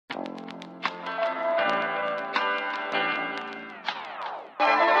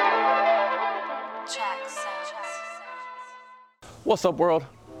What's up, world?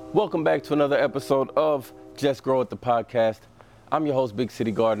 Welcome back to another episode of Just Grow It, the podcast. I'm your host, Big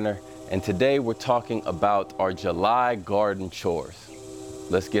City Gardener, and today we're talking about our July garden chores.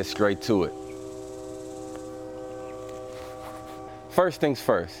 Let's get straight to it. First things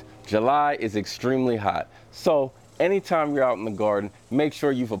first, July is extremely hot, so anytime you're out in the garden, make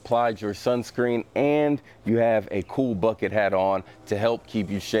sure you've applied your sunscreen and you have a cool bucket hat on to help keep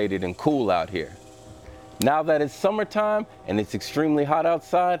you shaded and cool out here. Now that it's summertime and it's extremely hot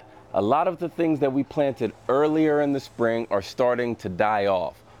outside, a lot of the things that we planted earlier in the spring are starting to die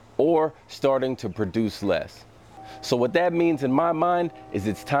off or starting to produce less. So what that means in my mind is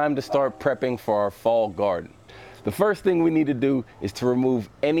it's time to start prepping for our fall garden. The first thing we need to do is to remove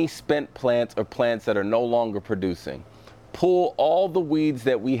any spent plants or plants that are no longer producing. Pull all the weeds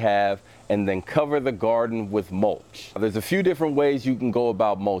that we have and then cover the garden with mulch. There's a few different ways you can go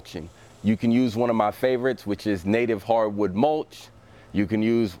about mulching. You can use one of my favorites, which is native hardwood mulch. You can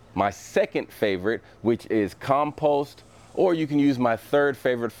use my second favorite, which is compost, or you can use my third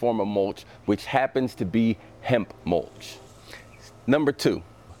favorite form of mulch, which happens to be hemp mulch. Number two,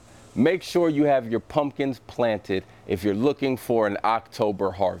 make sure you have your pumpkins planted if you're looking for an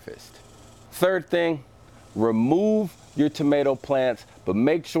October harvest. Third thing, remove your tomato plants, but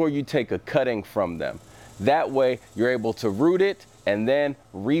make sure you take a cutting from them. That way you're able to root it and then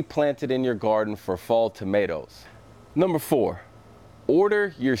replant it in your garden for fall tomatoes. Number four,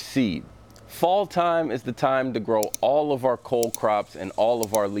 order your seed. Fall time is the time to grow all of our cole crops and all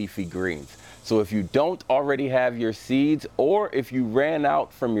of our leafy greens. So if you don't already have your seeds, or if you ran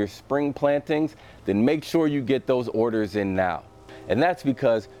out from your spring plantings, then make sure you get those orders in now. And that's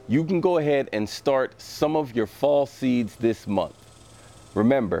because you can go ahead and start some of your fall seeds this month.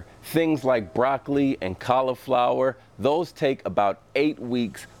 Remember, things like broccoli and cauliflower, those take about 8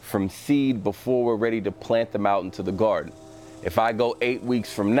 weeks from seed before we're ready to plant them out into the garden. If I go 8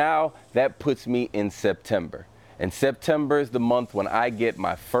 weeks from now, that puts me in September. And September is the month when I get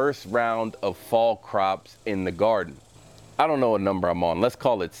my first round of fall crops in the garden. I don't know what number I'm on, let's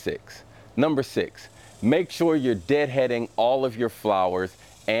call it 6. Number 6, make sure you're deadheading all of your flowers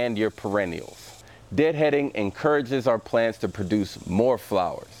and your perennials. Deadheading encourages our plants to produce more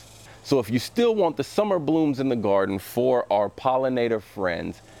flowers. So if you still want the summer blooms in the garden for our pollinator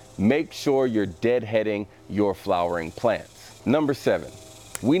friends, make sure you're deadheading your flowering plants. Number 7,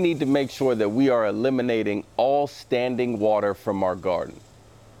 we need to make sure that we are eliminating all standing water from our garden.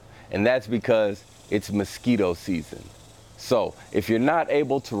 And that's because it's mosquito season. So if you're not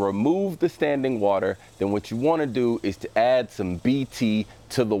able to remove the standing water, then what you want to do is to add some BT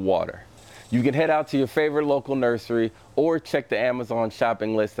to the water. You can head out to your favorite local nursery or check the Amazon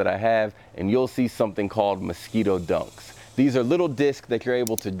shopping list that I have, and you'll see something called mosquito dunks. These are little discs that you're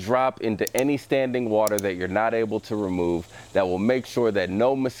able to drop into any standing water that you're not able to remove that will make sure that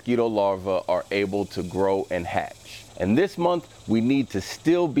no mosquito larvae are able to grow and hatch. And this month, we need to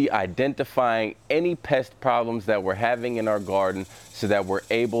still be identifying any pest problems that we're having in our garden so that we're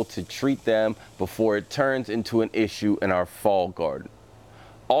able to treat them before it turns into an issue in our fall garden.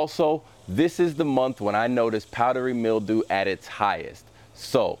 Also, this is the month when I notice powdery mildew at its highest.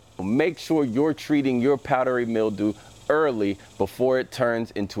 So make sure you're treating your powdery mildew early before it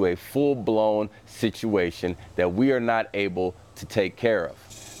turns into a full-blown situation that we are not able to take care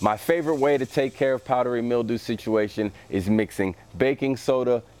of. My favorite way to take care of powdery mildew situation is mixing baking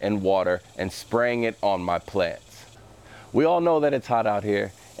soda and water and spraying it on my plants. We all know that it's hot out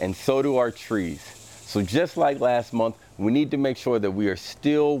here, and so do our trees. So just like last month, we need to make sure that we are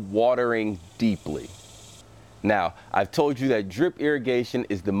still watering deeply. Now, I've told you that drip irrigation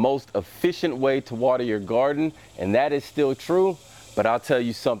is the most efficient way to water your garden, and that is still true, but I'll tell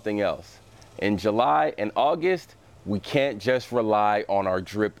you something else. In July and August, we can't just rely on our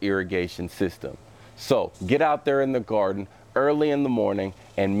drip irrigation system. So get out there in the garden early in the morning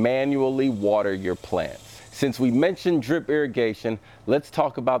and manually water your plants. Since we mentioned drip irrigation, let's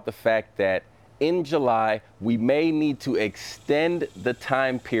talk about the fact that in July, we may need to extend the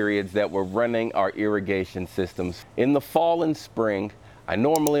time periods that we're running our irrigation systems. In the fall and spring, I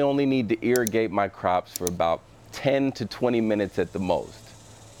normally only need to irrigate my crops for about 10 to 20 minutes at the most.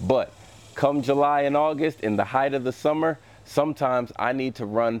 But come July and August, in the height of the summer, sometimes I need to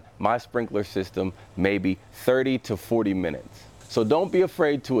run my sprinkler system maybe 30 to 40 minutes. So don't be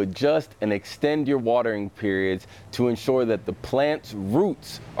afraid to adjust and extend your watering periods to ensure that the plant's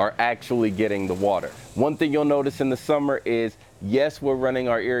roots are actually getting the water. One thing you'll notice in the summer is, yes, we're running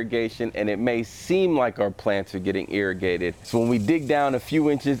our irrigation and it may seem like our plants are getting irrigated. So when we dig down a few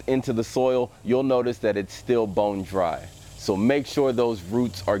inches into the soil, you'll notice that it's still bone dry. So make sure those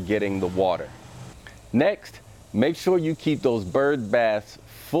roots are getting the water. Next, Make sure you keep those bird baths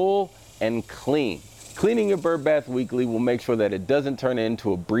full and clean. Cleaning your bird bath weekly will make sure that it doesn't turn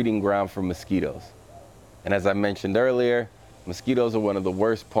into a breeding ground for mosquitoes. And as I mentioned earlier, mosquitoes are one of the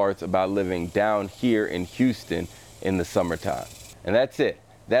worst parts about living down here in Houston in the summertime. And that's it.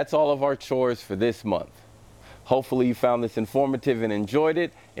 That's all of our chores for this month. Hopefully you found this informative and enjoyed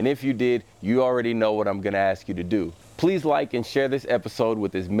it. And if you did, you already know what I'm going to ask you to do. Please like and share this episode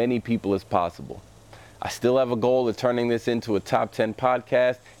with as many people as possible. I still have a goal of turning this into a top 10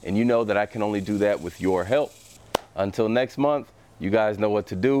 podcast, and you know that I can only do that with your help. Until next month, you guys know what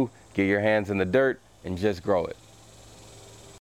to do. Get your hands in the dirt and just grow it.